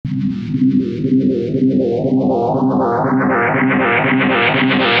Welcome to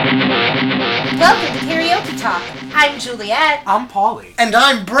Karaoke Talk. I'm Juliet. I'm Polly. And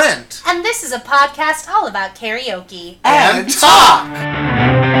I'm Brent. And this is a podcast all about karaoke. And talk!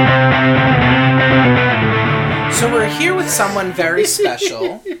 So we're here with someone very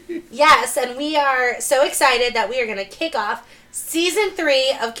special. Yes, and we are so excited that we are going to kick off Season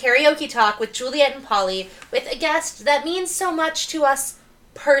 3 of Karaoke Talk with Juliet and Polly with a guest that means so much to us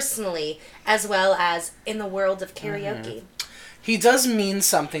personally, as well as in the world of karaoke. Mm-hmm. He does mean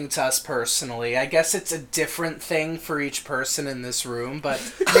something to us personally. I guess it's a different thing for each person in this room, but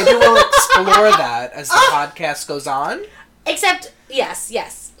maybe we'll explore that as the podcast goes on. Except, yes.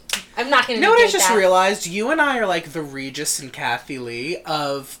 I'm not going to You know what I negate just that. realized? You and I are like the Regis and Kathy Lee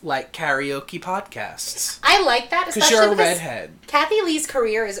of like karaoke podcasts. I like that, Because especially you're a because redhead. Kathy Lee's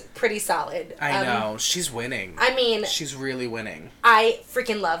career is pretty solid. I know. She's winning. I mean, She's really winning. I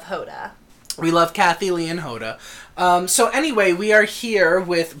freaking love Hoda. We love Kathy Lee and Hoda. So anyway, we are here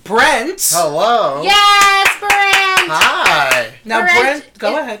with Brent. Hello. Yes, Brent! Hi. Now, Brent,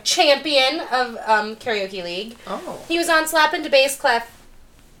 go is ahead. Champion of Karaoke League. Oh. He was on Slappin' to Bass Clef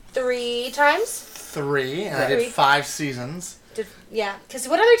 3 times. 3, and I Three. did 5 seasons. Yeah, because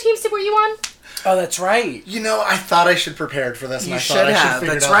what other teams were you on? Oh, that's right. You know, I thought I should prepared for this. And You I should thought I have.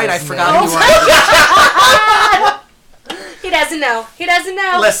 figure That's out right. I his forgot name. you were. He doesn't know. He doesn't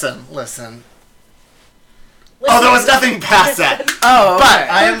know. Listen. Oh, there was nothing past that. Oh, okay. But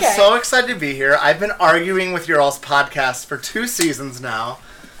I am Okay. so excited to be here. I've been arguing with your all's podcast for 2 seasons now.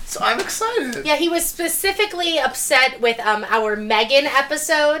 So I'm excited. Yeah, he was specifically upset with our Megan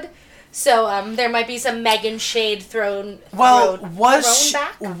episode. So there might be some Megan shade thrown back.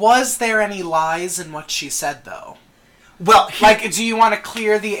 Was there any lies in what she said though? Well, Like, do you want to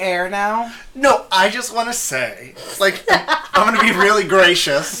clear the air now? no, I just want to say, like, I'm going to be really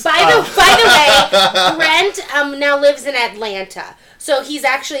gracious. By the way, Brent now lives in Atlanta. So he's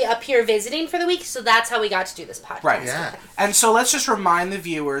actually up here visiting for the week, so that's how we got to do this podcast. Right. Yeah. And so let's just remind the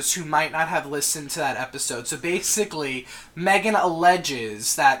viewers who might not have listened to that episode. So basically, Megan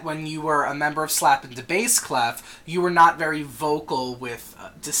alleges that when you were a member of Slappin' to Bass Clef, you were not very vocal with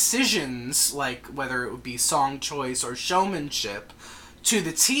decisions, like whether it would be song choice or showmanship, to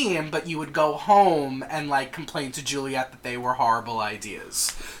the team, but you would go home and like complain to Juliet that they were horrible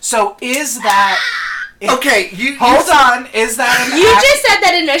ideas. So is that... Okay, Hold on, is that an You just said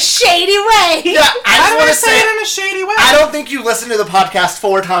that in a shady way. Yeah, How I do I just want to say say it in a shady way? I don't think you listened to the podcast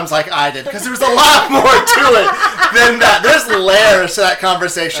 4 times like I did, because there's a lot more to it than that. There's layers to that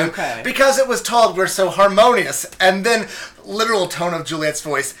conversation. Okay. Because it was told we're so harmonious, and then literal tone of Juliet's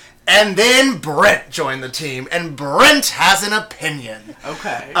voice, and then Brent joined the team, and Brent has an opinion.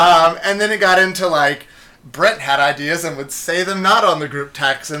 Okay. And then it got into like, Brent had ideas and would say them not on the group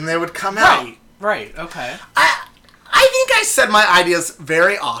text, and they would come out. Right, okay. I think I said my ideas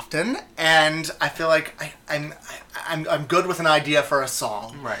very often, and I feel like I'm good with an idea for a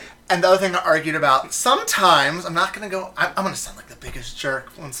song. Right. And the other thing I argued about, sometimes, I'm not going to go, I'm going to sound like the biggest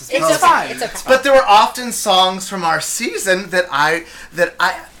jerk once this It's goes. okay. It's okay. But there were often songs from our season that I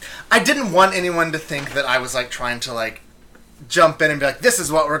didn't want anyone to think that I was like trying to like jump in and be like, this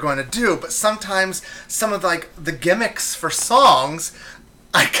is what we're going to do. But sometimes some of like the gimmicks for songs,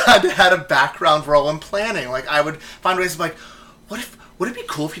 I kind of had a background role in planning. Like, I would find ways of like, would it be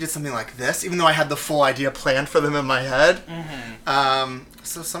cool if you did something like this? Even though I had the full idea planned for them in my head. Mm-hmm.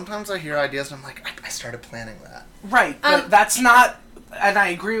 So sometimes I hear ideas and I'm like, I started planning that. Right, but that's not... And I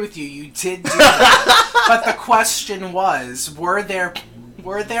agree with you, you did do that. But the question was, were there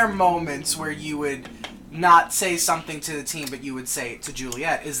moments where you would not say something to the team, but you would say it to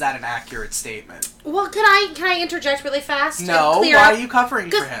Juliet? Is that an accurate statement? Well, can I interject really fast? No, and clear why up? are you covering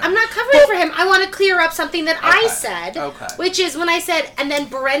for him? I'm not covering for him. I want to clear up something that I said. Okay. Which is when I said, and then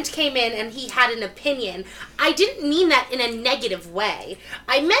Brent came in and he had an opinion. I didn't mean that in a negative way.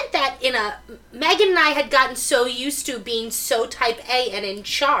 I meant that Megan and I had gotten so used to being so type A and in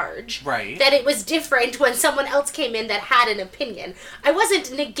charge. Right. That it was different when someone else came in that had an opinion. I wasn't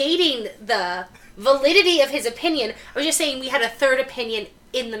negating the validity of his opinion. I was just saying we had a third opinion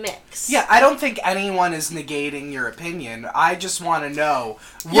in the mix. Yeah, I don't think anyone is negating your opinion. I just want to know,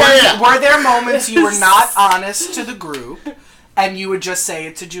 Yeah. were there moments you were not honest to the group and you would just say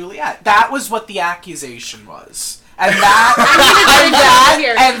it to Juliet? That was what the accusation was. And that...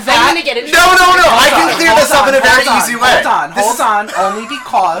 I'm gonna get into No, I can clear this up in a very easy way. Hold on. Only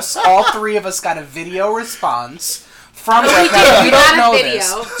because all 3 of us got a video response From We Atlanta, do. you We don't got know a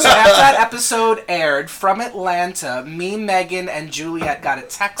this. video. So after that episode aired, from Atlanta, me, Megan, and Juliet got a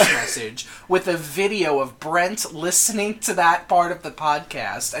text message with a video of Brent listening to that part of the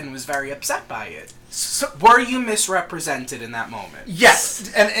podcast and was very upset by it. So, Were you misrepresented in that moment?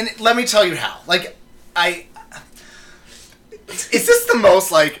 yes, and let me tell you how. Like, is this the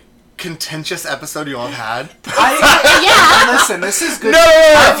most, like, contentious episode you all have had? Yeah. Listen, this is good.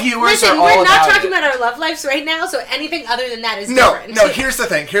 No. Our viewers Listen, are all we're not about talking it. about our love lives right now, so anything other than that is No, different. no, here's the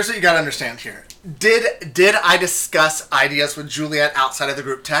thing. Here's what you gotta understand here. Did I discuss ideas with Juliet outside of the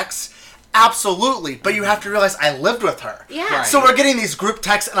group text? Absolutely, but you have to realize I lived with her. Yeah. Right. So we're getting these group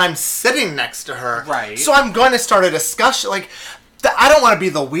texts and I'm sitting next to her. Right. So I'm going to start a discussion. Like, I don't want to be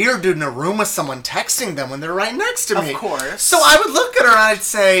the weird dude in a room with someone texting them when they're right next to me. Of course. So I would look at her and I'd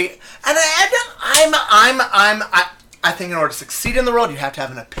say, I think in order to succeed in the world, you have to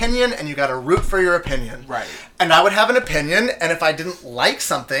have an opinion and you got to root for your opinion. Right. And I would have an opinion, and if I didn't like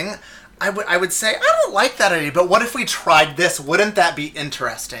something, I would say, I don't like that idea, but what if we tried this? Wouldn't that be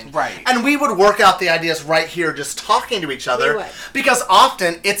interesting? Right. And we would work out the ideas right here, just talking to each other. We would. Because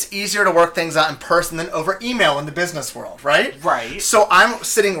often it's easier to work things out in person than over email in the business world, right? Right. So I'm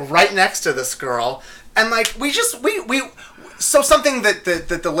sitting right next to this girl, and like so something that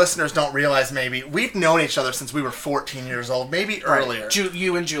the listeners don't realize, maybe, we've known each other since we were 14 years old, maybe earlier.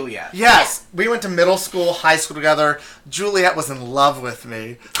 You and Juliet. Yes, we went to middle school, high school together. Juliet was in love with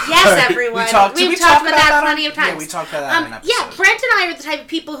me. Yes, everyone. We've talked about that plenty of times. Yeah, we talked about that in an episode. Yeah, Brent and I are the type of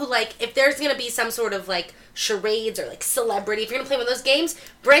people who, like, if there's going to be some sort of, like, charades or, like, celebrity, if you're going to play one of those games,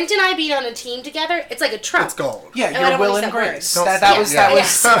 Brent and I being on a team together, it's like a trump. It's gold. Yeah, I you're don't Will wanna and use that Grace. word. That was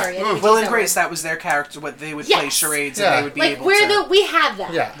sorry, I didn't Will use and that Grace. word. That was their character. What they would Yes. play charades, Yeah. and they would be Like, able we're to. we have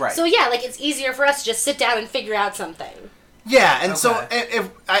that. Yeah. Right. So, yeah, like, it's easier for us to just sit down and figure out something. Yeah, and so Okay. if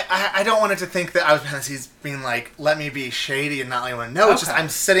I don't want it to think that I was he's being like, let me be shady and not let anyone know. It's just Okay. I'm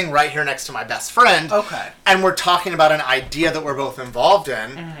sitting right here next to my best friend. Okay. And we're talking about an idea that we're both involved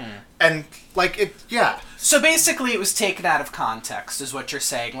in. And like it, yeah. So basically, it was taken out of context, is what you're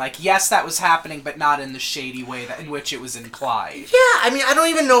saying. Like, yes, that was happening, but not in the shady way in which it was implied. Yeah, I mean, I don't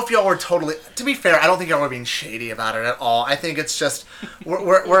even know if y'all were totally. To be fair, I don't think y'all were being shady about it at all. I think it's just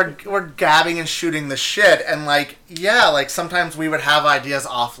we're gabbing and shooting the shit, and like, yeah, like sometimes we would have ideas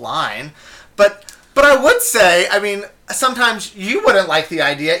offline, but I would say, I mean, sometimes you wouldn't like the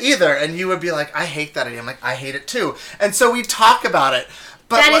idea either, and you would be like, I hate that idea. I'm like, I hate it too, and so we talk about it.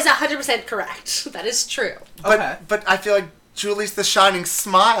 But That is 100% correct. That is true. Okay. But I feel like Julie's the shining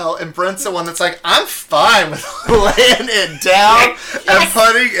smile, and Brent's the one that's like, I'm fine with laying it down and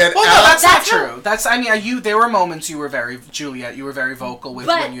putting it Well, no, out. that's not That's how- true. That's, I mean, there were moments you were Juliet, you were very vocal with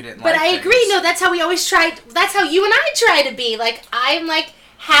when you didn't like But I things. agree. No, that's how we always tried. That's how you and I try to be. Like, I'm like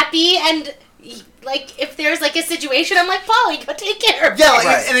happy, and like if there's like a situation, I'm like, Polly, go take care of it. Yeah, like,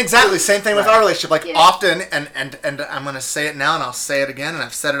 Right. and exactly same thing with Right. our relationship. Like Yeah. often, and I'm gonna say it now, and I'll say it again, and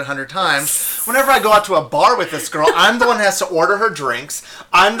I've said it 100 times. Whenever I go out to a bar with this girl, I'm the one that has to order her drinks.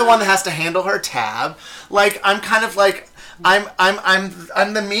 I'm the one that has to handle her tab. Like I'm kind of like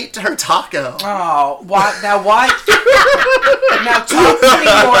I'm the meat to her taco. Oh, why? Now, why? Now, talk to me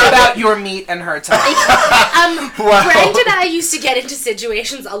more about your meat and her time. Wow. Brent and I used to get into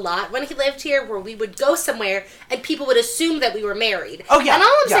situations a lot when he lived here where we would go somewhere and people would assume that we were married. Oh, yeah, And all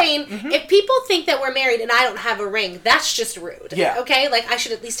I'm yeah. saying, if people think that we're married and I don't have a ring, that's just rude. Yeah. Okay? Like, I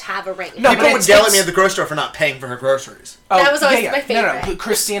should at least have a ring. No, People but would it's- yell at me at the grocery store for not paying for her groceries. That was always my No, favorite. no.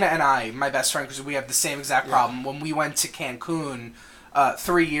 Christina and I, my best friend, because we have the same exact problem. When we went to Cancun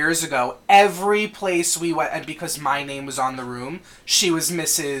 3 years ago, every place we went, and because my name was on the room, she was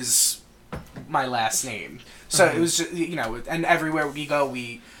Mrs. my last name. So it was just, and everywhere we go,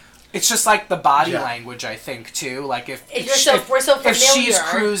 it's just like the body Yeah. language, I think, too. Like if we're so if she's familiar.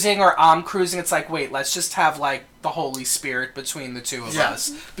 cruising or I'm cruising, it's like, wait, let's just have like the Holy Spirit between the two of Yeah.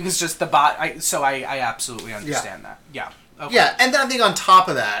 us, because just the body. So I absolutely understand that. Yeah. Okay. Yeah, and then I think on top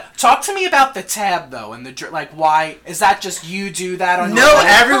of that, Talk to me about the tab though, and like why is that? Just you do that on no, your own?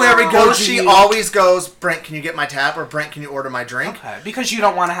 everywhere we Or go, do she you- always goes, Brent, can you get my tab? Or Brent, can you order my drink? Okay, because you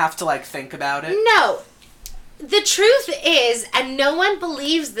don't want to have to like think about it. No. The truth is, and no one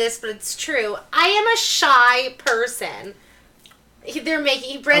believes this, but it's true, I am a shy person.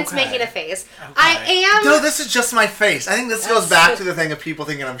 Brent's Okay. making a face. Okay. I am. No, this is just my face. I think this goes back to the thing of people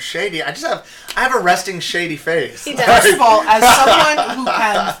thinking I'm shady. I have a resting shady face. He does. First of all, as someone who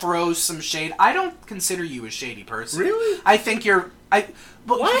can throw some shade, I don't consider you a shady person. Really? I think you're.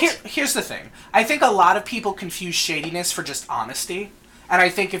 But What? here's the thing. I think a lot of people confuse shadiness for just honesty. And I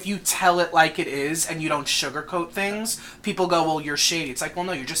think if you tell it like it is and you don't sugarcoat things, people go, well, you're shady. It's like, well,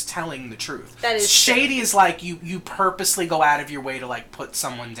 no, you're just telling the truth. That is shady is like you purposely go out of your way to like put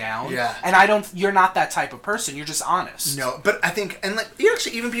someone down. Yeah. And you're not that type of person. You're just honest. No, but I think, and like, you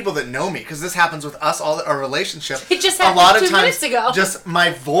actually, even people that know me, because this happens with us, our relationship. It just a happened lot of 2 times, minutes ago. just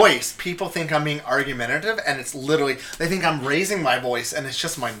my voice, people think I'm being argumentative, and it's literally, they think I'm raising my voice, and it's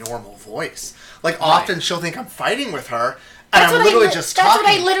just my normal voice. Like, often she'll think I'm fighting with her, and I'm literally just talking.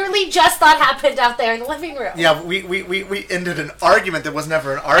 That's what I literally just thought happened out there in the living room. Yeah, we ended an argument that was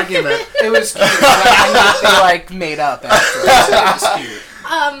never an argument. It was cute. They like made up afterwards. It was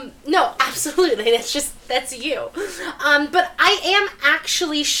cute. No, absolutely. That's you. But I am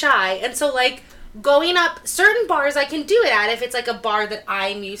actually shy, and so like going up certain bars I can do it at if it's like a bar that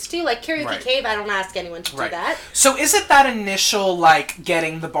I'm used to. Like Karaoke Right. Cave, I don't ask anyone to do that. So is it that initial like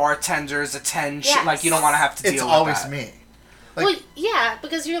getting the bartender's attention? Yes. Like you don't want to have to deal It's with always that. me. Like, Well, yeah,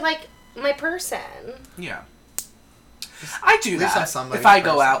 because you're like my person. Yeah. I do least I'm that somebody's if I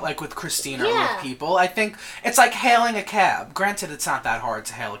go person. out like with Christina or Yeah. with people. I think it's like hailing a cab. Granted, it's not that hard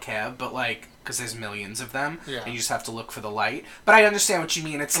to hail a cab, but like because there's millions of them, Yeah. and you just have to look for the light. But I understand what you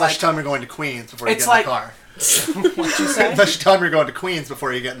mean. It's unless like you tell me you're going to Queens before you It's get in the like- car. what you say. Unless you tell me you're going to Queens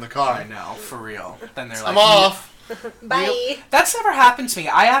before you get in the car. I know, for real. Then they're like, I'm off. Bye. That's never happened to me.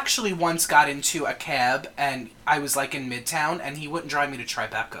 I actually once got into a cab and I was like in Midtown and he wouldn't drive me to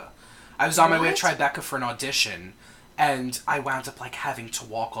Tribeca. I was on my way to What? Tribeca for an audition and I wound up like having to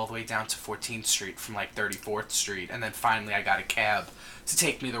walk all the way down to 14th Street from like 34th Street and then finally I got a cab to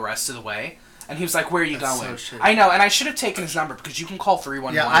take me the rest of the way. And he was like, where are you That's going? so shitty. I know, and I should have taken his number because you can call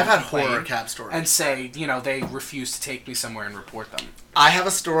 311 Yeah, I've and had horror complain cab stories. and say, you know, they refuse to take me somewhere and report them. I have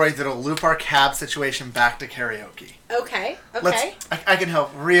a story that'll loop our cab situation back to karaoke. Okay. Okay. I can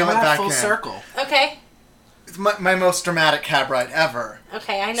help reel it We're at back full in. circle. Okay. It's my most dramatic cab ride ever.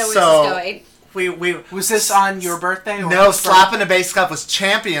 Okay. I know where So- this is going. We Was this on your birthday? Or no, his Slap in the Bass Club was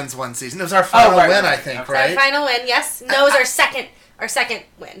champions one season. It was our final right, win, right, I think, okay. right? Our final win. Yes. No, it was our second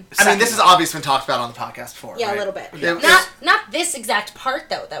win. I mean, this has Second. obviously been talked about on the podcast before, Yeah, right? a little bit. Yeah. Not this exact part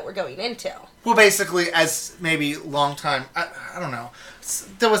though that we're going into. Well, basically, as maybe long time, I don't know.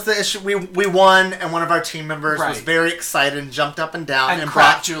 There was the issue. We won, and one of our team members was Right. very excited and jumped up and down And and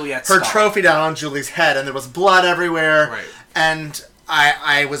cracked brought Juliet's her skull. trophy down on Julie's head, and there was blood everywhere. Right. And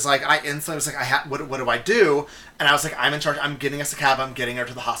I was like, I instantly was like, what do I do? And I was like, I'm in charge. I'm getting us a cab. I'm getting her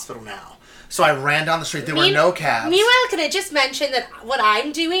to the hospital now. So I ran down the street. There were no cabs. Meanwhile, can I just mention that what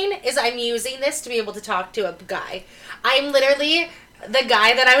I'm doing is I'm using this to be able to talk to a guy. I'm literally the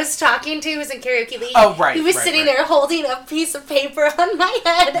guy that I was talking to who's in Karaoke League. Oh, right, He was right, sitting right. there holding a piece of paper on my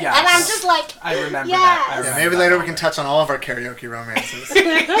head. Yes. And I'm just like, I remember yes. that. I Yeah, remember maybe that later we moment. can touch on all of our karaoke romances.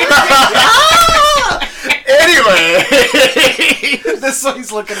 Oh! Anyway. This one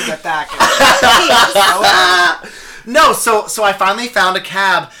he's looking to get back. No, so I finally found a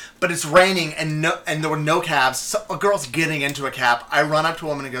cab, but it's raining and there were no cabs. So a girl's getting into a cab. I run up to a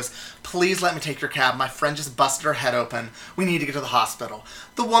woman and goes, "Please let me take your cab. My friend just busted her head open. We need to get to the hospital."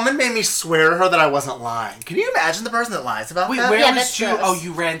 The woman made me swear to her that I wasn't lying. Can you imagine the person that lies about Wait, that? where Yeah, was that's you? gross. Oh,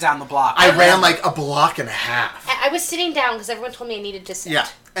 you ran down the block. I ran like a block and a half. I was sitting down because everyone told me I needed to sit. Yeah.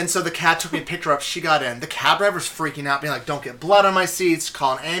 And so the cab took me, picked her up, she got in. The cab driver's freaking out, being like, "Don't get blood on my seats,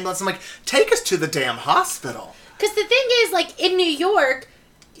 call an ambulance." I'm like, "Take us to the damn hospital." Because the thing is, like, in New York,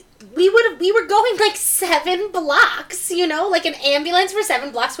 we were going like 7 blocks, you know? Like, an ambulance for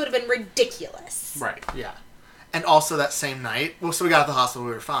 7 blocks would have been ridiculous. Right. Yeah. And also that same night, well, so we got to the hospital,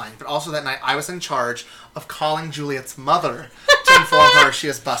 we were fine. But also that night, I was in charge of calling Juliet's mother to inform her she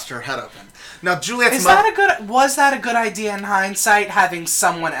has busted her head open. Now, Juliet's mother... Was that a good idea in hindsight, having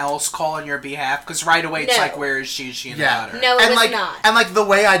someone else call on your behalf? Because right away it's No. like, where is she? Is she in Yeah. the gutter? No, it was like, not. And like the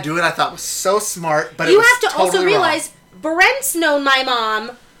way I do it, I thought was so smart, but it You was have to totally also wrong. realize Brent's known my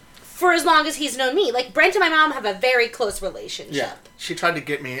mom for as long as he's known me. Like, Brent and my mom have a very close relationship. Yeah. She tried to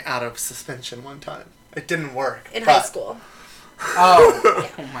get me out of suspension one time. It didn't work. In but- high school. Oh,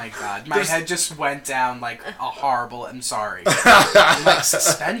 oh my god. My head just went down like a horrible, I'm sorry. Like,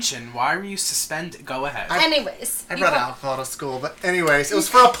 suspension? Why were you suspended? Go ahead. Anyways. I you brought call- alcohol to school, but anyways, it was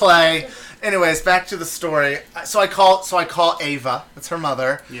for a play. Anyways, back to the story. So I call Ava. That's her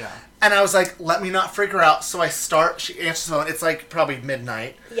mother. Yeah. And I was like, let me not freak her out. So I start. She answers the phone. It's like probably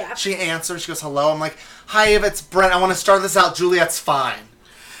midnight. Yeah. She answers. She goes, "Hello." I'm like, "Hi, Ava. It's Brent. I want to start this out. Juliet's fine."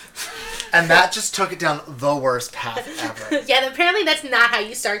 And that just took it down the worst path ever. Yeah, apparently that's not how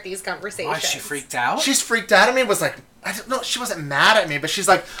you start these conversations. Why, she freaked out? She's freaked out at me. Was like, I don't know. She wasn't mad at me, but she's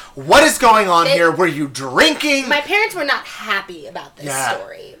like, "What is going on here? Were you drinking?" My parents were not happy about this Yeah.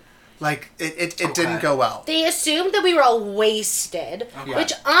 story. Like, it didn't go well. They assumed that we were all wasted, Okay.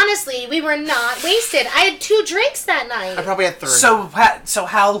 which honestly, we were not wasted. I had 2 drinks that night. I probably had 3. So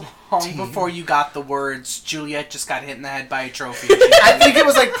how long before you got the words, Juliet just got hit in the head by a trophy? I think it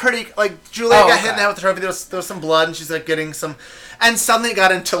was like pretty, like Juliet got hit in okay. the head with the trophy. There was some blood, and she's like getting some, and suddenly it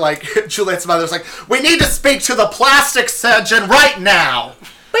got into like Juliet's mother was like, "We need to speak to the plastic surgeon right now."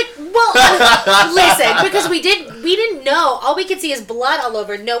 But well, listen, because we didn't know. All we could see is blood all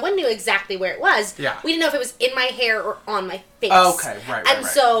over. No one knew exactly where it was. Yeah. We didn't know if it was in my hair or on my face. Okay, right. And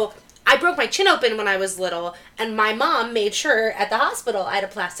so I broke my chin open when I was little, and my mom made sure at the hospital I had a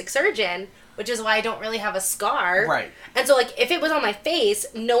plastic surgeon, which is why I don't really have a scar. Right. And so, like, if it was on my face,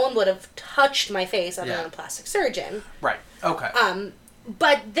 no one would have touched my face other Yeah. than a plastic surgeon. Right. Okay.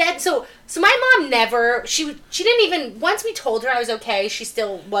 But then, so my mom never, she didn't even, once we told her I was okay, she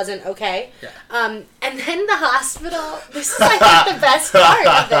still wasn't okay. Yeah. And then the hospital, this is, I think, the best part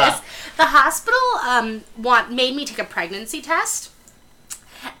of this. The hospital made me take a pregnancy test.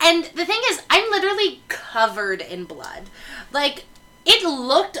 And the thing is, I'm literally covered in blood. Like, it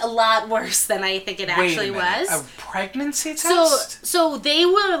looked a lot worse than I think it actually Wait a minute. was. A pregnancy test? So they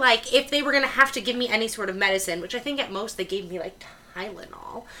were like, if they were gonna have to give me any sort of medicine, which I think at most they gave me like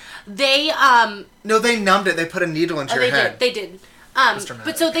Tylenol. They No, they numbed it. They put a needle into your head. They did. dramatic.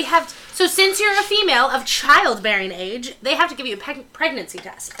 But so since you're a female of childbearing age, they have to give you a pregnancy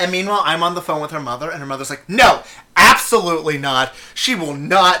test. And meanwhile, I'm on the phone with her mother, and her mother's like, "No, absolutely not. She will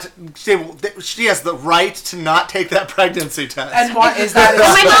not. She has the right to not take that pregnancy test." And what is that? And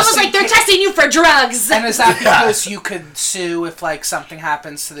my mom was like, "They're testing you for drugs." And is that because you could sue if like something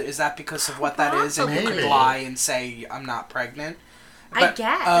happens to is that because of what that is, and you could Maybe. lie and say I'm not pregnant? I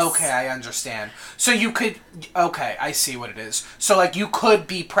guess. Okay, I understand. So you could. Okay, I see what it is. So like you could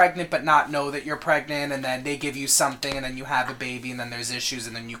be pregnant but not know that you're pregnant, and then they give you something, and then you have a baby, and then there's issues,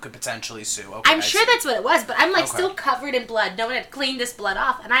 and then you could potentially sue. Okay, I'm sure that's what it was, but I'm like Okay. still covered in blood. No one had cleaned this blood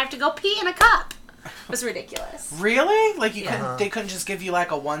off, and I have to go pee in a cup. It was ridiculous. Really? Like you Yeah. couldn't? They couldn't just give you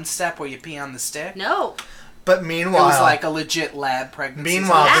like a one step where you pee on the stick? No. But It meanwhile, was like a legit lab pregnancy.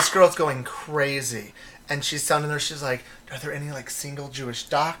 meanwhile, Yeah. this girl's going crazy, and she's telling her, she's like, "Are there any like single Jewish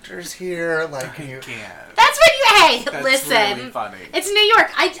doctors here? Like, can you?" can't. That's what you. Hey, That's listen. really funny. It's New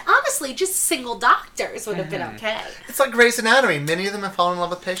York. I honestly just single doctors would have been okay. It's like Grey's Anatomy. Many of them have fallen in love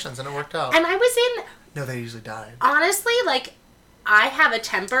with patients, and it worked out. And I was in No, they usually died. honestly, like, I have a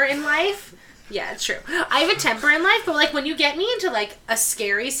temper in life. Yeah, it's true. I have a temper in life, but like when you get me into like a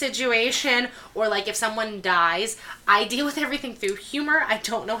scary situation or like if someone dies, I deal with everything through humor. I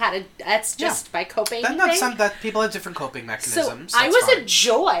don't know how to. That's just my coping That, thing. that people have different coping So mechanisms. I That's was a fine.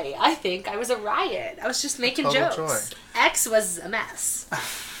 joy. I think I was a riot. I was just making Total jokes. joy. X was a mess.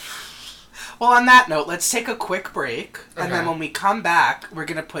 Well, on that note, let's take a quick break, and then Okay. when we come back, we're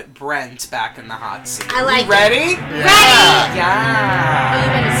gonna put Brent back in the hot seat. I like it. Ready? Yeah.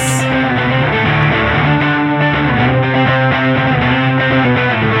 Yeah.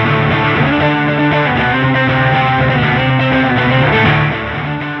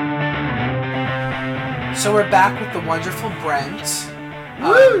 So we're back with the wonderful Brent.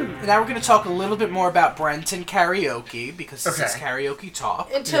 Now we're going to talk a little bit more about Brent and karaoke, because this is Okay. karaoke talk.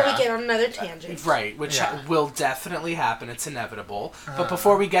 Until Yeah. we get on another tangent. Right, which Yeah. will definitely happen. It's inevitable. But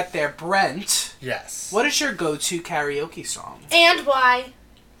before we get there, Brent, Yes. what is your go-to karaoke song? And why?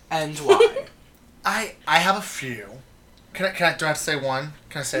 And why? I have a few. Do I have to say one?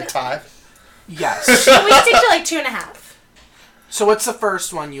 Can I say 5? Yes. Can we stick to like 2.5? So what's the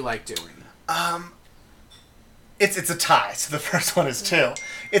first one you like doing? It's a tie. So the first one is 2.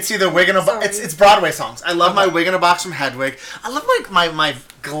 It's either Wig in a Box. Sorry. It's Broadway songs. I love my Wig in a Box from Hedwig. I love my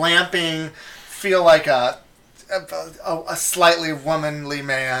glamping, feel like a slightly womanly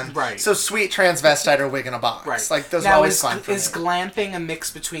man. Right. So Sweet Transvestite or Wig in a Box. Right. Like those now, are always is, fun for is me. glamping a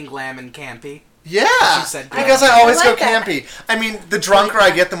mix between glam and campy? Yeah, She said because glam. I always I go like that. campy. I mean, the drunker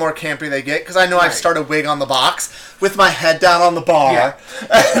I get, the more campy they get. Because I know I've Right. started Wig on the Box with my head down on the bar, Yeah.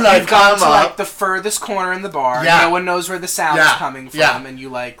 and I You've gone come to up. like the furthest corner in the bar. Yeah. No one knows where the sound is Yeah. coming from, Yeah. and you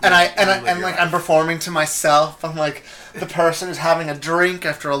like. And live your like life. I'm performing to myself. I'm like the person who's having a drink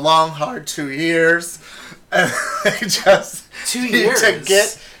after a long, hard 2 years, and I just 2 need years to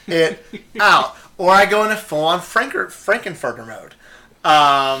get it out. Or I go into full on Frankenfurter mode.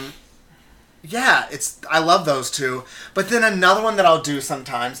 Yeah, I love those two. But then another one that I'll do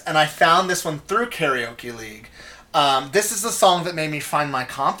sometimes, and I found this one through Karaoke League. This is the song that made me find my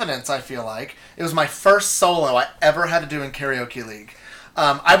confidence, I feel like. It was my first solo I ever had to do in Karaoke League.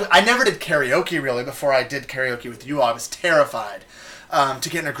 I never did karaoke, really, before I did karaoke with you. I was terrified. to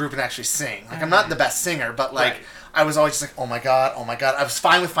get in a group and actually sing. Like, I'm not the best singer, but, like, Right. I was always just like, oh my god. I was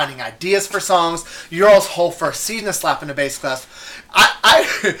fine with finding ideas for songs. Your all's whole first season of Slap into Bass class.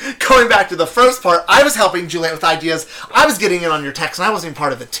 I going back to the first part, I was helping Juliet with ideas. I was getting in on your text, and I wasn't even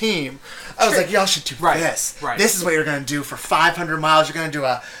part of the team. I was like, y'all should do this. Right. This is what you're going to do for 500 miles. You're going to do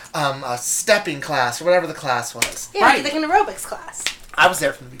a stepping class, or whatever the class was. Yeah, Right. like an aerobics class. I was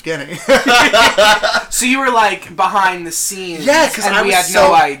there from the beginning. So you were like behind the scenes. Yeah, because and I we was had so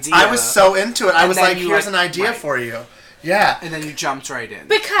no idea. I was so into it. I And was then like, you, here's like, an idea right. for you. Yeah. And then you jumped right in.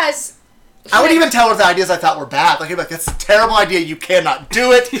 Because I would even tell her the ideas I thought were bad. Like, I'd be like, that's a terrible idea. You cannot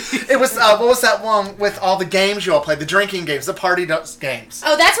do it. It was, what was that one with all the games you all played? The drinking games, the party games.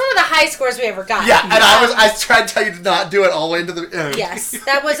 Oh, that's one of the high scores we ever got. Yeah, and I tried to tell you to not do it all the way into the end. Yes,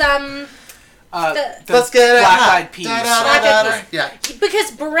 that was the Let's get it Black hot. Eyed Peas. Da, da, song. da, da, da. Black Eyed Yeah.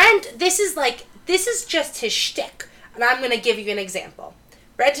 because Brent. This is just his shtick, and I'm gonna give you an example.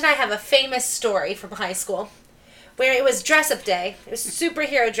 Brent and I have a famous story from high school, where it was dress-up day. It was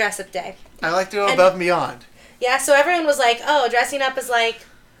superhero dress-up day. I like to go And- above and beyond. Yeah, so everyone was like, "Oh, dressing up as like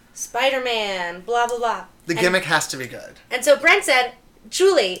Spider-Man, blah blah blah." The gimmick has to be good. And so Brent said,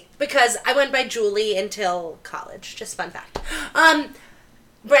 Julie, because I went by Julie until college. Just fun fact.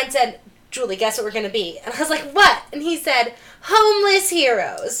 Brent said, Julie, guess what we're going to be? And I was like, what? And he said, homeless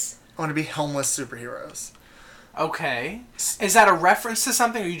heroes. I want to be homeless superheroes. Okay. Is that a reference to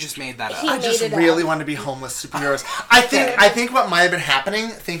something, or you just made that up? He I made just it really up. want to be homeless superheroes. I think what might have been happening,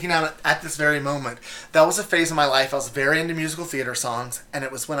 thinking on it at this very moment, that was a phase of my life. I was very into musical theater songs, and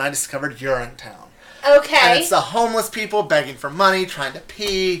it was when I discovered Urinetown. Okay. And it's the homeless people begging for money, trying to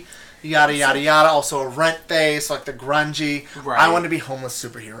pee, yada yada yada. Also a rent face, like the grungy. Right. I want to be homeless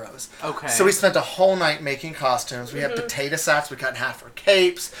superheroes. Okay. So we spent a whole night making costumes. We had potato sacks. We cut in half our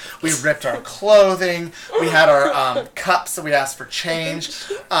capes. We ripped our clothing. We had our cups that we asked for change.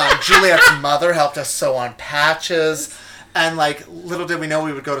 Juliet's mother helped us sew on patches. And, like, little did we know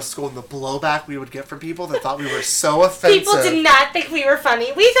we would go to school and the blowback we would get from people that thought we were so offensive. People did not think we were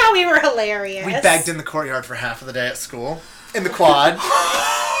funny. We thought we were hilarious. We begged in the courtyard for half of the day at school. In the quad.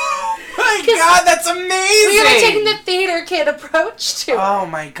 My God, that's amazing! We were taking the theater kid approach to it. Oh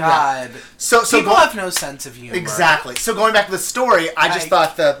my God. So People have no sense of humor. Exactly. So going back to the story, I just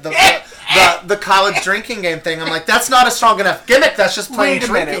thought the college drinking game thing, I'm like, that's not a strong enough gimmick. That's just playing Wait a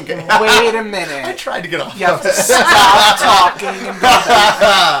drinking minute. game. Wait a I minute. tried to get off. You have to stop talking and be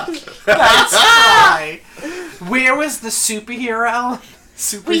like, that's why. Where was the superhero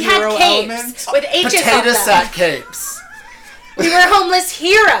We had element? capes with H's on Potato them. sack capes. We were homeless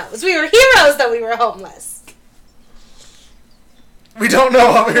heroes. We were heroes that we were homeless. We don't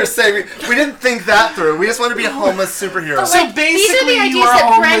know what we were saying. We didn't think that through. We just want to be homeless superheroes. So Like, these are the basically, you ideas are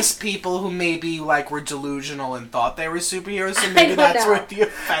that homeless people who maybe like were delusional and thought they were superheroes. So maybe don't that's know. where the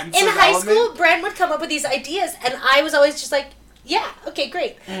offensive In high element. school, Brent would come up with these ideas, and I was always just like, yeah, okay,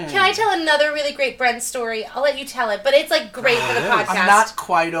 great. Can I tell another really great Brent story? I'll let you tell it, but it's like great for the podcast. I'm not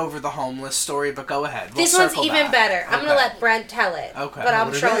quite over the homeless story, but go ahead. We'll This one's circle even back. better. I'm gonna Okay. let Brent tell it. Okay. But I'm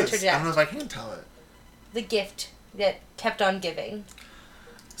What it sure I'll is. I don't know interject. if I can tell it. The gift that kept on giving.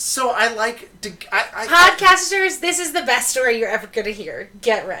 So I like to... Podcasters, this is the best story you're ever gonna hear.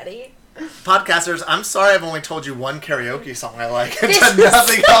 Get ready. Podcasters, I'm sorry I've only told you one karaoke song I like. This Done is-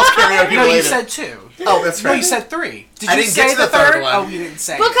 nothing else karaoke No, you related. said two. Oh, that's No, right. you said three. Did I you didn't say get to the third one. Oh, you didn't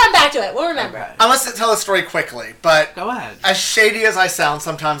say We'll it. come back to it. We'll remember. Okay. I must tell the story quickly, but Go ahead. as shady as I sound,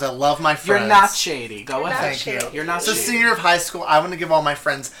 sometimes I love my friends. You're not shady. Go You're not ahead. shady. Thank you. You're not So shady. senior of high school, I want to give all my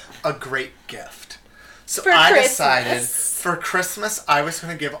friends a great gift. So For I Christmas. decided for Christmas I was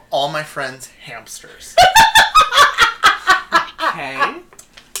going to give all my friends hamsters. Okay.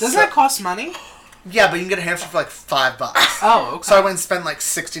 Doesn't that cost money? Yeah, but you can get a hamster for like $5. Oh, okay. So I went and spent like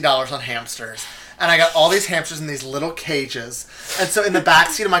 $60 on hamsters. And I got all these hamsters in these little cages. And so in the back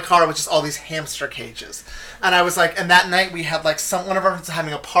seat of my car was just all these hamster cages. And I was like, and that night we had like one of our friends was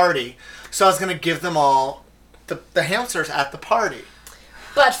having a party. So I was going to give them all the hamsters at the party.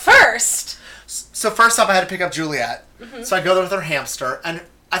 But first, So first off, I had to pick up Juliet. So I go there with her hamster. And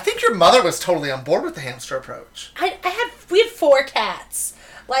I think your mother was totally on board with the hamster approach. we had 4 cats.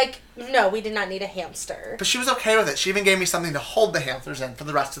 Like, no, we did not need a hamster. But she was okay with it. She even gave me something to hold the hamsters in for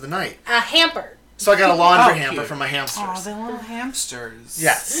the rest of the night. A hamper. So I got a laundry Oh, hamper cute. for my hamsters. Oh, they're little hamsters.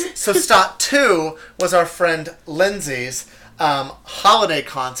 Yes. So stop 2 was our friend Lindsay's holiday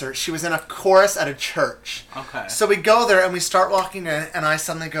concert. She was in a chorus at a church. Okay. So we go there and we start walking in, and I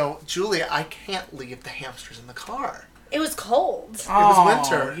suddenly go, Julia, I can't leave the hamsters in the car. It was cold. It Oh, was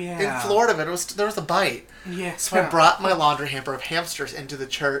winter yeah. in Florida, but there was a bite. Yeah. So I brought my laundry hamper of hamsters into the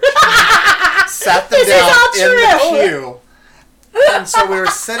church, sat them This is down all in the true. pew, And so we were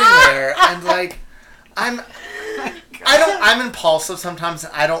sitting there, and like, I'm impulsive sometimes,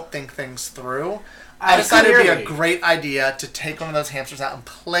 and I don't think things through. I decided it would be a great idea to take one of those hamsters out and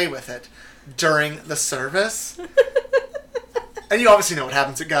play with it during the service. And you obviously know what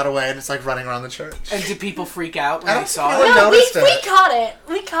happens. It got away, and it's like running around the church. And did people freak out when they saw it? No, we caught it.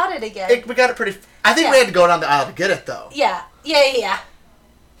 We caught it again. We got it pretty... I think we had to go down the aisle to get it, though. Yeah.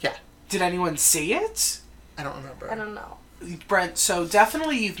 Did anyone see it? I don't remember. I don't know. Brent, so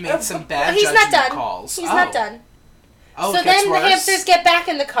definitely you've made some bad He's judgment not done. calls. He's not done. Oh, so then the hamsters get back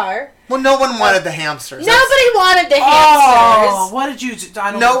in the car. Well, no one wanted the hamsters. Nobody wanted the hamsters. Oh, what did you do?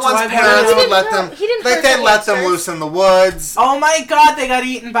 No one's parents would let them. He didn't like, they let them loose in the woods. Oh my god, they got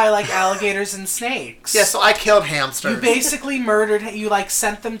eaten by, like, alligators and snakes. Yeah, so I killed hamsters. You basically murdered, you, like,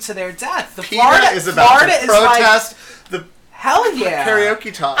 sent them to their death. Florida is about to protest the hell yeah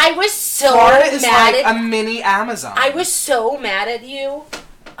karaoke talk. I was so Florida is mad like at a mini Amazon. I was so mad at you.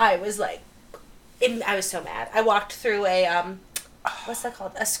 I was like, I was so mad. I walked through a what's that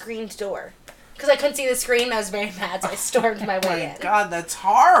called? A screened door. Because I couldn't see the screen, I was very mad, so I stormed my way in. Oh my god, that's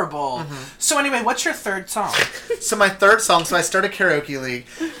horrible. Mm-hmm. So anyway, what's your third song? So my third song, I started Karaoke League,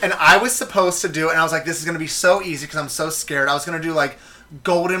 and I was supposed to do it, and I was like, this is going to be so easy because I'm so scared. I was going to do, like,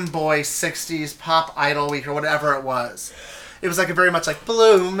 Golden Boy 60s Pop Idol Week or whatever it was. It was, like, a very much like,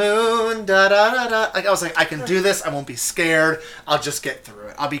 Blue Moon, da-da-da-da. Like, I was like, I can do this. I won't be scared. I'll just get through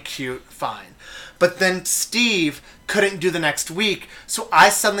it. I'll be cute. Fine. But then Steve couldn't do the next week, so I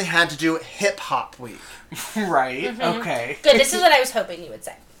suddenly had to do Hip Hop Week. Right. Mm-hmm. Okay. Good. This is what I was hoping you would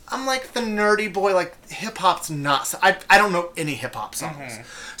say. I'm like the nerdy boy, like, hip-hop's not... I don't know any hip-hop songs. Mm-hmm.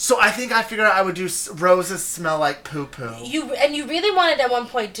 So I think I figured out I would do Roses Smell Like Poo-Poo. You really wanted at one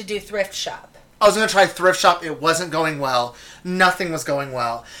point to do Thrift Shop. I was going to try Thrift Shop. It wasn't going well. Nothing was going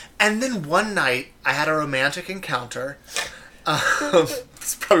well. And then one night, I had a romantic encounter.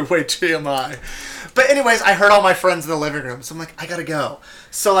 It's probably way TMI. But anyways, I heard all my friends in the living room, so I'm like, I gotta go.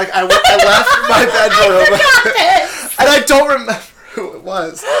 So, like, I left my bedroom. And I don't remember who it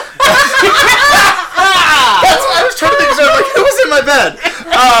was. That's what I was trying to think. So I was like, who was in my bed?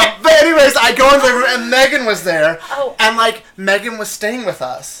 But anyways, I go in the living room, and Megan was there. Oh. And, like, Megan was staying with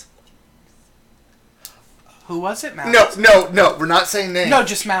us. Who was it, Mouth? No, we're not saying names. No,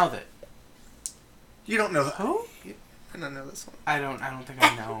 just mouth it. You don't know who? I don't know this one. I don't think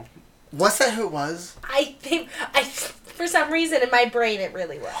I know. Was that who it was? I think for some reason in my brain it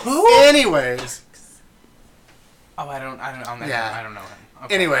really was. Who? Anyways. Oh, I don't know him.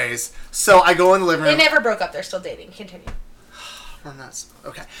 Okay. Anyways, so I go in the living room. They never broke up. They're still dating. Continue. We're not.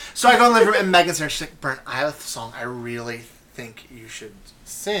 Okay. So I go in the living room and Megan's there. She's like, Brent, I have a song I really think you should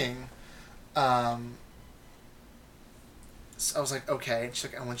sing. So I was like, okay. And she's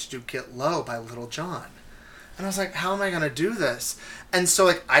like, I want you to do Get Low by Little John. And I was like, how am I going to do this? And so,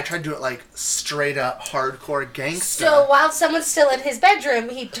 like, I tried to do it, like, straight up hardcore gangster. So while someone's still in his bedroom,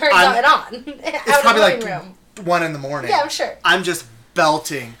 he turns it on. It's probably like 1 in the morning. Yeah, I'm sure. I'm just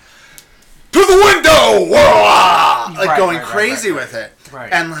belting, to the window! Like, going crazy with it.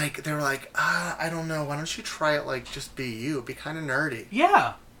 Right. And, like, they were like, I don't know. Why don't you try it, like, just be you? It'd be kind of nerdy.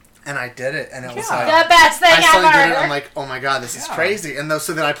 Yeah. And I did it, and it was the like... best thing ever! I suddenly did it, I'm like, oh my god, this is crazy. And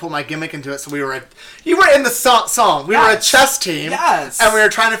so then I pulled my gimmick into it, so you were in the song. We were a chess team. Yes. And we were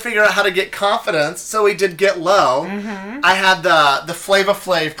trying to figure out how to get confidence, so we did Get Low. Mm-hmm. I had the Flava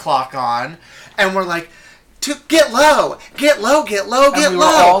Flav clock on, and we're like, to get low, get low, get low, get low. And we were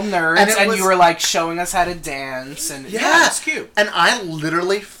all nerds, and was, you were, like, showing us how to dance, and yeah, it's cute. And I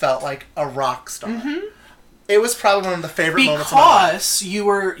literally felt like a rock star. Mm-hmm. It was probably one of the favorite moments of my life. Because you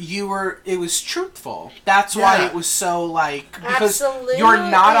were, it was truthful. That's why it was so, like, because you're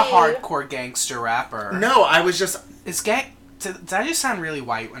not a hardcore gangster rapper. No, I was just... Did I just sound really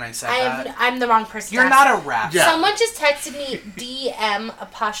white when I said that? I'm the wrong person. You're not a rapper. Yeah. Someone just texted me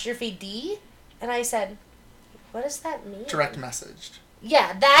DM''D, and I said, what does that mean? Direct messaged.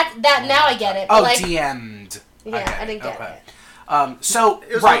 Yeah, that now I get it. Oh, like, DM'd. Yeah, I didn't get it. So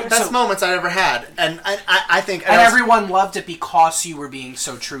it was one of the best moments I ever had, and I think, and everyone loved it because you were being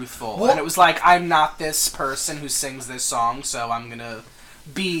so truthful, and it was like, I'm not this person who sings this song, so I'm gonna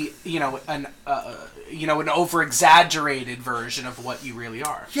be, an over-exaggerated version of what you really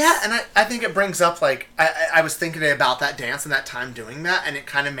are. Yeah, and I think it brings up, like, I was thinking about that dance and that time doing that, and it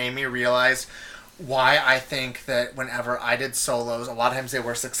kind of made me realize why I think that whenever I did solos, a lot of times they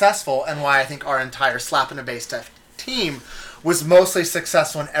were successful, and why I think our entire Slap in the Bass team was mostly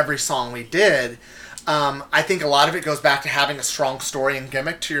successful in every song we did. I think a lot of it goes back to having a strong story and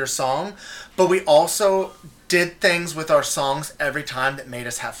gimmick to your song, but we also did things with our songs every time that made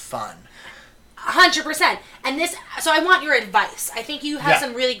us have fun. 100%. And this, so I want your advice. I think you have Yeah.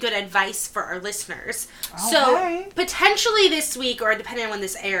 some really good advice for our listeners. Okay. So potentially this week, or depending on when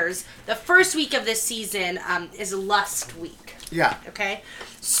this airs, the first week of this season is Lust Week. Yeah. Okay?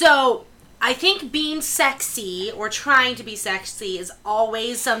 So I think being sexy or trying to be sexy is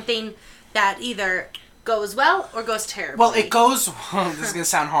always something that either goes well or goes terribly. Well, it goes... this is going to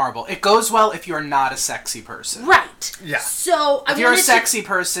sound horrible. It goes well if you're not a sexy person. Right. Yeah. So I If you're a wanted to sexy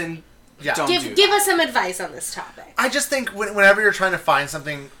person, Yeah. don't do give that. us some advice on this topic. I just think whenever you're trying to find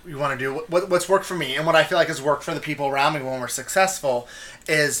something you want to do, what's worked for me and what I feel like has worked for the people around me when we're successful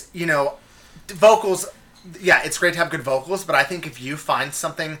is, vocals. Yeah, it's great to have good vocals, but I think if you find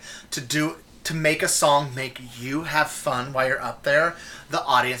something to do to make a song make you have fun while you're up there, the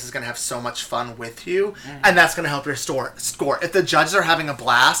audience is going to have so much fun with you, and that's going to help your score. If the judges are having a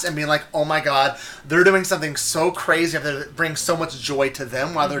blast and being like, oh my god, they're doing something so crazy that brings so much joy to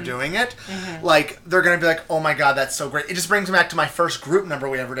them while they're doing it, like, they're going to be like, oh my god, that's so great. It just brings me back to my first group number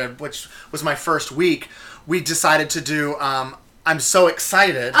we ever did, which was my first week. We decided to do I'm So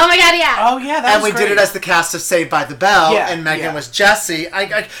Excited. Oh my god, yeah. Oh, yeah, that And was we did it as the cast of Saved by the Bell, Yeah, and Megan yeah. was Jessie.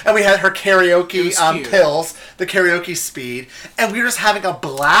 And we had her It karaoke was cute. pills, the karaoke speed, and we were just having a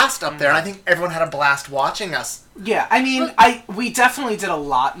blast up there. And I think everyone had a blast watching us. Yeah, I mean, we definitely did a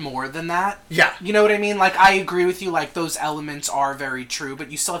lot more than that. Yeah. You know what I mean? Like, I agree with you, like, those elements are very true,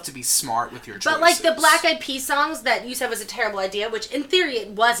 but you still have to be smart with your choices. But like the Black Eyed Peas songs that you said was a terrible idea, which in theory it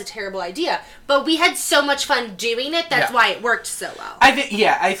was a terrible idea, but we had so much fun doing it. That's Yeah. why it worked so well. I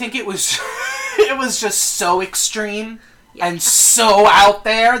think it was, it was just so extreme and so out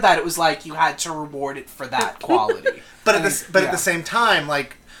there that it was like you had to reward it for that quality. But And at the same time,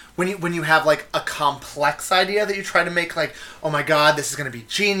 like, when you have like a complex idea that you try to make, like, oh my god, this is going to be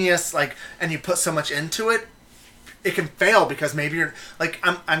genius, like, and you put so much into it, it can fail because maybe you're like,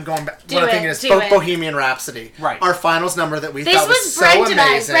 I'm going back. Do what I'm it, thinking is do it. Bohemian Rhapsody, Right. Our finals number that we This thought was was so Brent and I.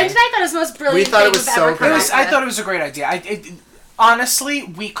 amazing. Brent and I thought it was the most brilliant We thought it thing was we've so ever good. come It was, up I with. thought it was a great idea. Honestly,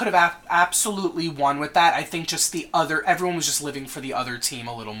 we could have absolutely won with that. I think just everyone was just living for the other team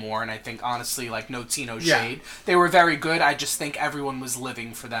a little more, and I think, honestly, like, no tea, no Yeah. shade. They were very good. I just think everyone was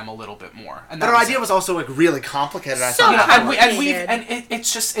living for them a little bit more. And But that our was idea it. was also like really complicated. I So thought. You know, complicated.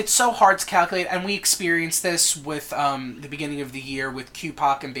 it's so hard to calculate, and we experienced this with the beginning of the year with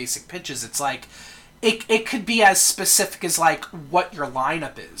QPOC and Basic Pitches. It's like it could be as specific as like what your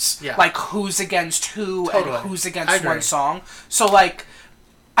lineup is, Yeah. like who's against who Totally. and who's I against agree. one song. So like,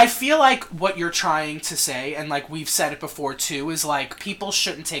 I feel like what you're trying to say, and like we've said it before too, is like people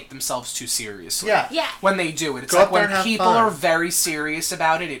shouldn't take themselves too seriously. Yeah. Yeah. When they do it, it's Go like up there when and have people fun. are very serious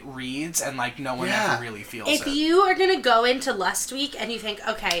about it, it reads, and like no one Yeah. ever really feels If it. you are going to go into Lust Week and you think,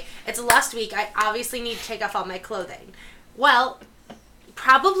 okay, it's Lust Week, I obviously need to take off all my clothing. Well,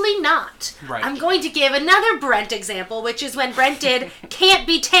 probably not. Right. I'm going to give another Brent example, which is when Brent did Can't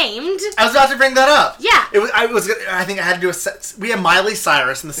Be Tamed. I was about to bring that up. Yeah. I think I had to do we had Miley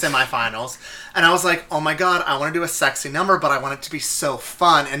Cyrus in the semifinals, and I was like, oh my god, I want to do a sexy number, but I want it to be so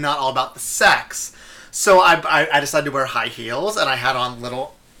fun and not all about the sex. So I decided to wear high heels, and I had on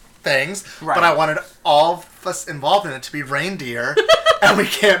little things, Right. but I wanted all of us involved in it to be reindeer, and we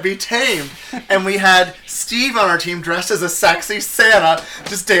can't be tamed. And we had Steve on our team dressed as a sexy Santa,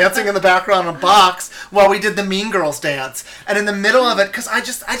 just dancing in the background in a box while we did the Mean Girls dance. And in the middle of it, because I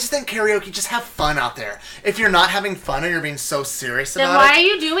just think karaoke, just have fun out there. If you're not having fun or you're being so serious Then about why it, are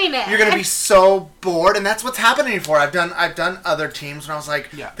you doing it? you're gonna be so bored, and that's what's happening before. I've done other teams when I was like,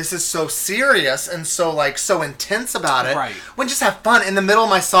 Yeah. this is so serious and so intense about it. Right. When just have fun. In the middle of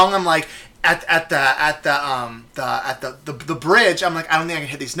my song, I'm like, at the bridge, I'm like, I don't think I can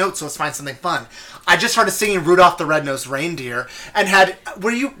hit these notes, so let's find something fun. I just started singing Rudolph the Red-Nosed Reindeer, and were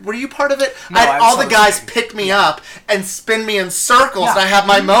you part of it? No, I had I was all the totally guys kidding. pick me up and spin me in circles, Yeah. and I had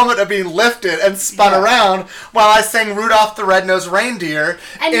my moment of being lifted and spun Yeah. around while I sang Rudolph the Red-Nosed Reindeer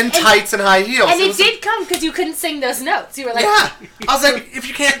in tights and high heels. And it was- did come because you couldn't sing those notes. You were like, yeah, I was like, if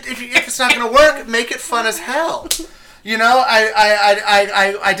it's not gonna work, make it fun as hell. You know,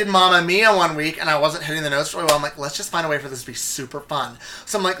 I did Mamma Mia one week, and I wasn't hitting the notes really well. I'm like, let's just find a way for this to be super fun.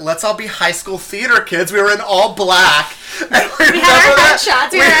 So I'm like, let's all be high school theater kids. We were in all black. And We had our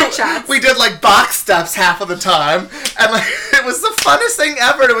headshots. We had our headshots. We did like box steps half of the time, and like it was the funnest thing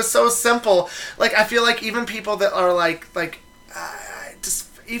ever. It was so simple. Like I feel like even people that are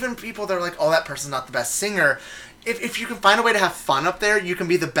even people that are like, oh, that person's not the best singer. If you can find a way to have fun up there, you can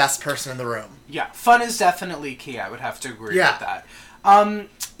be the best person in the room. Yeah, fun is definitely key. I would have to agree Yeah. with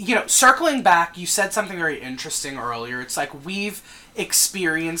that. Circling back, you said something very interesting earlier. It's like we've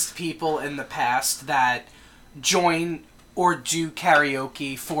experienced people in the past that join or do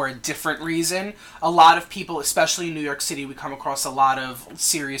karaoke for a different reason. A lot of people, especially in New York City, we come across a lot of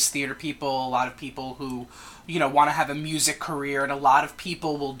serious theater people, a lot of people who, want to have a music career, and a lot of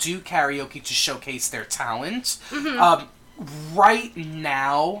people will do karaoke to showcase their talent. Right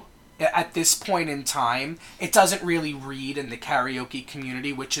now, at this point in time, it doesn't really read in the karaoke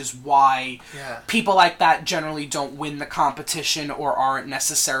community, which is why people like that generally don't win the competition or aren't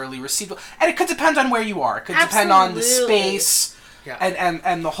necessarily received. And it could depend on where you are. It could depend on the space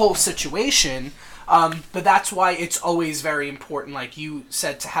and the whole situation. But that's why it's always very important, like you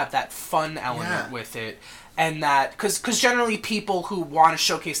said, to have that fun element with it. And that, because generally people who want to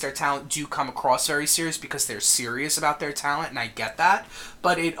showcase their talent do come across very serious because they're serious about their talent, and I get that.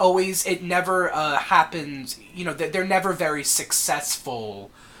 But it never happens, they're never very successful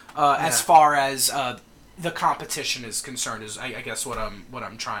as far as the competition is concerned, is I guess what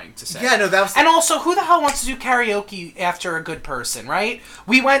I'm trying to say. Yeah, no, that was... And also, who the hell wants to do karaoke after a good person, right?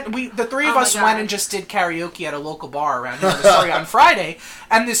 The three of us went and just did karaoke at a local bar around here in the story on Friday,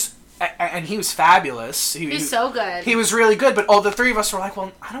 and he was fabulous. He's so good. He was really good, but all the three of us were like,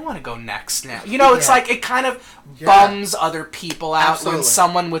 well, I don't want to go next now. It's like, it kind of bums other people out when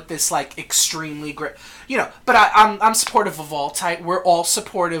someone with this, like, extremely great... but I'm supportive of all types. We're all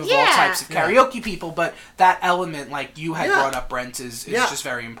supportive of all types of karaoke people, but that element, like you had brought up, Brent, is just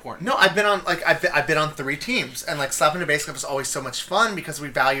very important. No, I've been on 3 teams, and like Slapping the Bass Club was always so much fun because we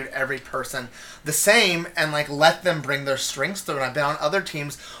valued every person the same and like let them bring their strengths through. And I've been on other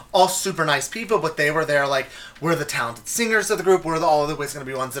teams, all super nice people, but they were there like, we're the talented singers of the group. We're always going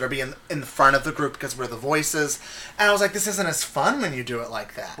to be ones that are being in the front of the group because we're the voices. And I was like, this isn't as fun when you do it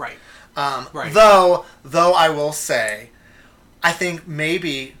like that. Right. Though I will say, I think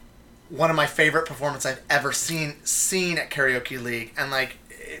maybe one of my favorite performances I've ever seen at Karaoke League, and like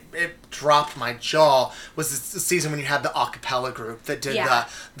it dropped my jaw, was the season when you had the a cappella group that did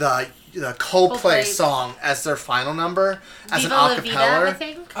the Coldplay song as their final number as Viva an a La Vida, cappella. I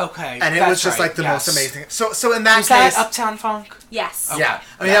think. Okay, and it was just like the most amazing. So in that was case, that Uptown Funk? Yes. Okay. Yeah,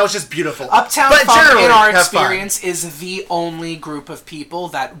 I mean that was just beautiful. Uptown but Funk, in our have fun. experience, is the only group of people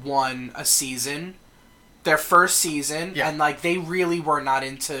that won a season, their first season, and like they really were not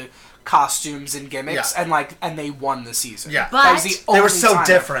into costumes and gimmicks, and they won the season. Yeah, but that was the only they were so time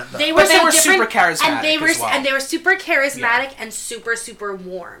different. Though. They were super charismatic, and they were super charismatic and super, super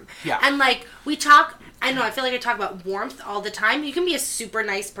warm. Yeah, and like we talk. I know. I feel like I talk about warmth all the time. You can be a super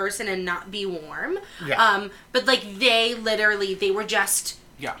nice person and not be warm. Yeah. But like they were just.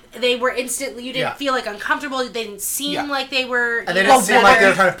 Yeah. They were instantly. You didn't feel like uncomfortable. They didn't seem like they were. And they didn't seem like they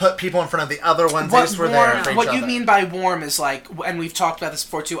were trying to put people in front of the other ones. They just were there for each What other. you mean by warm is like, and we've talked about this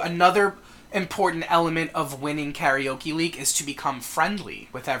before too. Another important element of winning Karaoke League is to become friendly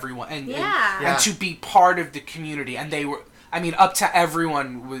with everyone and to be part of the community. And they were. I mean,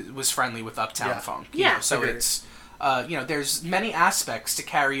 everyone was friendly with Uptown Funk. So it's, there's many aspects to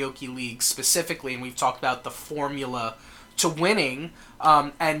Karaoke League specifically, and we've talked about the formula to winning.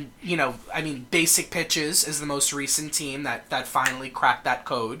 And, Basic Pitches is the most recent team that finally cracked that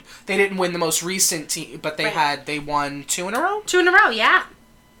code. They didn't win the most recent team, but they won 2 in a row? 2 in a row, yeah.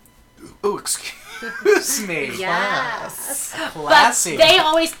 Ooh, excuse me. Yes. Classy.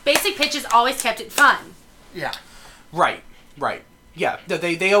 But Basic Pitches always kept it fun. Yeah. Right. Yeah,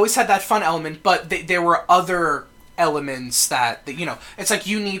 they always had that fun element, but there were other elements that it's like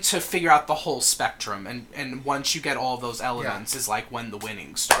you need to figure out the whole spectrum, and once you get all those elements is like when the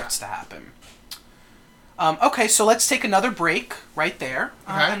winning starts to happen. Okay, so let's take another break right there,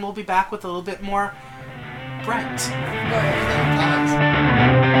 and we'll be back with a little bit more Brent.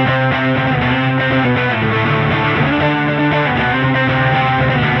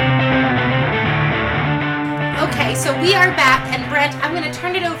 Okay, so we are back, and Brent, I'm going to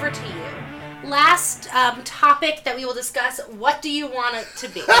turn it over to you. Last topic that we will discuss. What do you want it to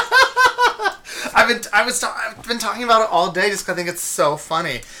be? I've been talking about it all day just because I think it's so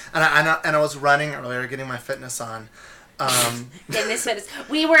funny, and I was running earlier, getting my fitness on.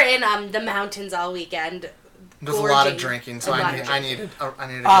 We were in the mountains all weekend. There's a lot of drinking, so I need to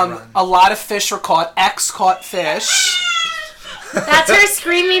run. A lot of fish were caught. X caught fish. That's her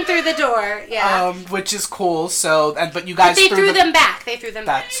screaming through the door. Yeah. Which is cool. So, but you guys they threw them back.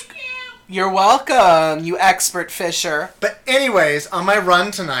 You're welcome, you expert fisher. But anyways, on my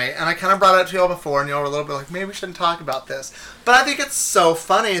run tonight, and I kind of brought it up to y'all before, and y'all were a little bit like, maybe we shouldn't talk about this. But I think it's so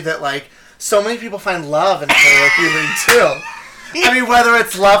funny that, like, so many people find love in Karaoke League, too. I mean, whether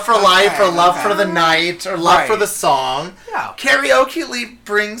it's love for life, or love for the night, or love for the song, Karaoke League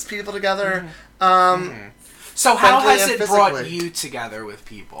brings people together. So how has it brought you together with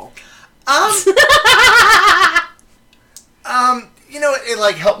people? It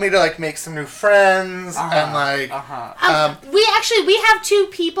like helped me to like make some new friends and like. We have two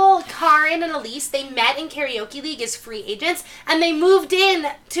people, Karin and Elise. They met in Karaoke League as free agents, and they moved in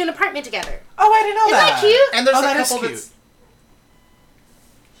to an apartment together. Oh, I didn't know that. Isn't that cute? And there's a that is couple cute. that's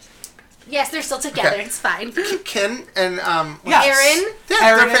Yes, they're still together. Okay. It's fine. Ken and Yes. Aaron. Yeah,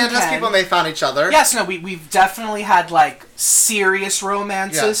 Aaron they're and fantastic Ken. people, and they found each other. Yes, no, we've definitely had like serious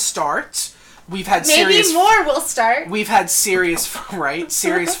romances Yeah. start. We've had Maybe serious more will start. We've had serious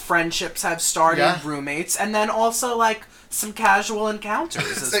friendships have started, Yeah. roommates, and then also like some casual encounters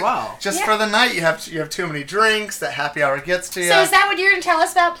It's as like, well. Just for the night, you have too many drinks. That happy hour gets to you. So is that what you're going to tell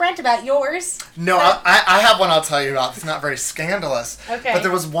us about, Brent, about yours? No, I have one I'll tell you about. It's not very scandalous. Okay. But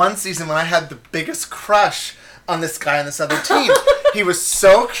there was one season when I had the biggest crush on this guy on this other team. He was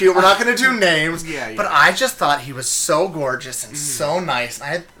so cute. We're not going to do names. Yeah. But I just thought he was so gorgeous and so nice. And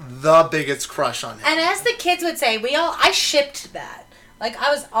I had the biggest crush on him. And as the kids would say, I shipped that. Like, I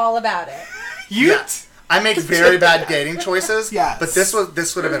was all about it. Yes. I make very bad dating choices. Yes. But this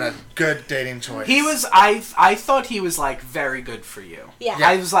would have been a good dating choice. He was. I thought he was like very good for you. Yeah.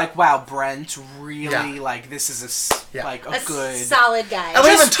 I was like, wow, Brent, really Yeah. like this is like a good. Solid guy. And we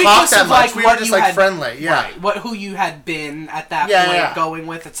Just didn't talk because that of, much. like, We were what just you like had- friendly. Yeah. Right. Who you had been at that Yeah, point yeah. going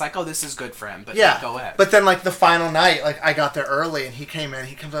with? It's like, oh, this is good for him. But Yeah. go ahead. But then, like, the final night, like, I got there early, and he came in.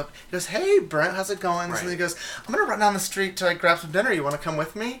 He comes up. He goes, "Hey, Brent, how's it going?" Right. So he goes, "I'm going to run down the street to, like, grab some dinner. You want to come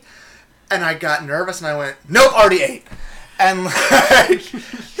with me?" And I got nervous, and I went, "Nope, already ate." And, like,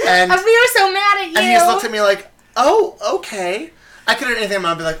 And we were so mad at you. and he just looked at me like, "Oh, okay." I could do anything.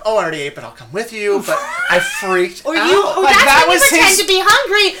 I'd be like, "Oh, I already ate, but I'll come with you." But I freaked Or out. you, Like, that's that when you was pretend his- to be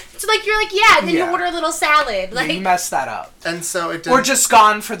hungry. So, like, you're like, yeah, and then you Yeah. order a little salad. Like, you messed that up. And so it didn't. Or just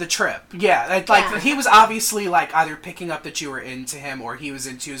gone for the trip. Yeah, like Yeah. he was obviously like either picking up that you were into him or he was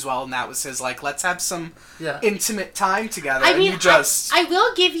into you as well, and that was his like, let's have some Yeah. intimate time together. I mean, and you just I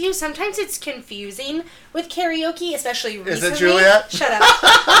will give you, sometimes it's confusing with karaoke, especially recently. Is it Juliet? Shut up.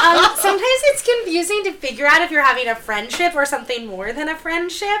 Sometimes it's confusing to figure out if you're having a friendship or something more than a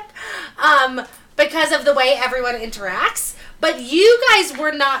friendship, because of the way everyone interacts. But you guys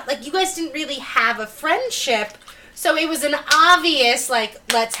were not, like, you guys didn't really have a friendship, so it was an obvious, like,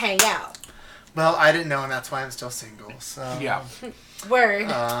 let's hang out. Well, I didn't know, and that's why I'm still single. So yeah, Word.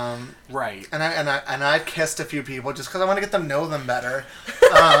 right. And I kissed a few people just because I want to get to know them better.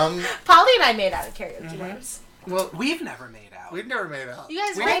 Polly and I made out at karaoke once. Well, We've never made out. we've never made out. You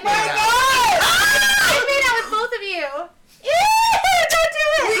guys we made didn't make out. out. I made out with both of you. Ew, don't do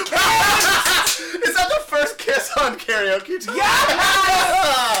it. Is that the first kiss on karaoke?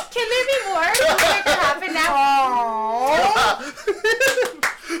 Yeah! Can there be more? Can it happen now?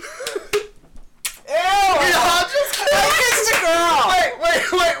 We all just kissed a girl!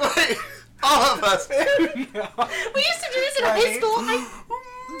 Wait. All of us. We used to do this in high school.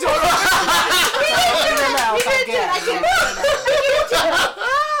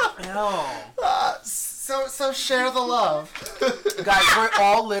 So share the love. Guys, we're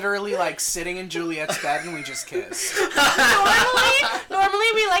all literally like sitting in Juliet's bed and we just kissed. Normally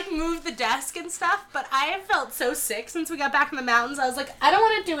we like move the desk and stuff, but I have felt so sick since we got back from the mountains. I was like, I don't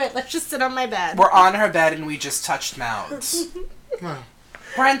want to do it. Let's just sit on my bed. We're on her bed and we just touched mouths.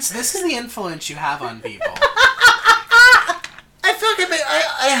 Brent, this is the influence you have on people. I feel like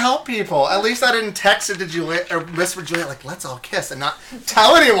I help people. At least I didn't text it to Juliet or whisper to Juliet like, let's all kiss and not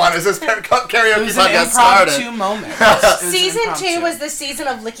tell anyone as this karaoke It was an podcast started. impromptu moment. It was an Season 2 impromptu. was the season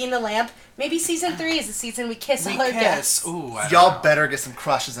of licking the lamp. Maybe season 3 is the season we kiss We all our kiss. guests. Ooh, I don't Y'all know. better get some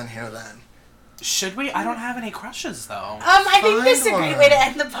crushes in here then. Should we? I don't have any crushes though. I think this is a Find great one. way to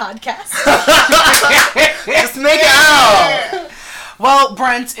end the podcast. Just make out! Well,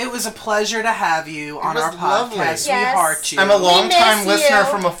 Brent, it was a pleasure to have you on was our podcast. lovely. We Yes. heart you. I'm a long-time miss listener you.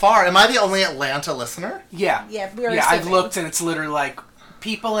 from afar. Am I the only Atlanta listener? Yeah. Yeah, we were Yeah, I've assuming. looked and it's literally like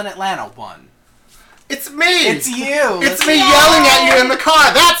people in Atlanta won. It's me! It's you. It's me yelling at you in the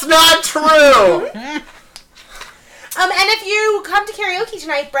car. That's not true! And if you come to karaoke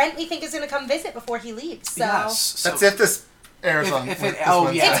tonight, Brent, we think is going to come visit before he leaves. So Yes. So, That's if this airs If- on if this it- oh,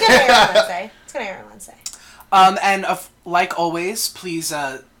 Wednesday. yeah. it's going to air on Wednesday. It's going to air on Wednesday. and like always, please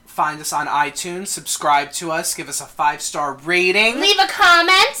find us on iTunes, subscribe to us, give us a 5-star rating. Leave a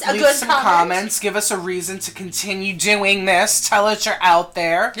comment, a Leave good some comment. comments. Give us a reason to continue doing this. Tell us you're out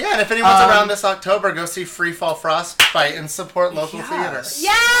there. Yeah, and if anyone's around this October, go see Free Fall Frostbite and support local Yes. theaters.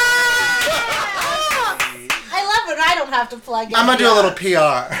 Yeah! I love when I don't have to plug in. I'm gonna do a little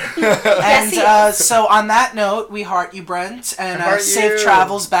PR. And he is. so on that note, we heart you, Brent, and I heart safe you.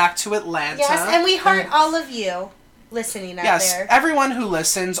 travels back to Atlanta. Yes, and we heart all of you listening out Yes, there. everyone who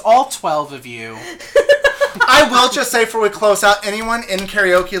listens, all 12 of you. I will just say before we close out, anyone in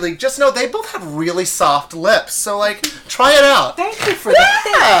Karaoke League, just know they both have really soft lips. So, like, try it out. Thank you for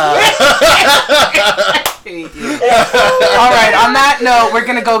that. Thank you. All right, on that note, we're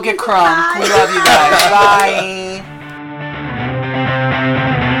going to go get crunk. We love you guys. Bye.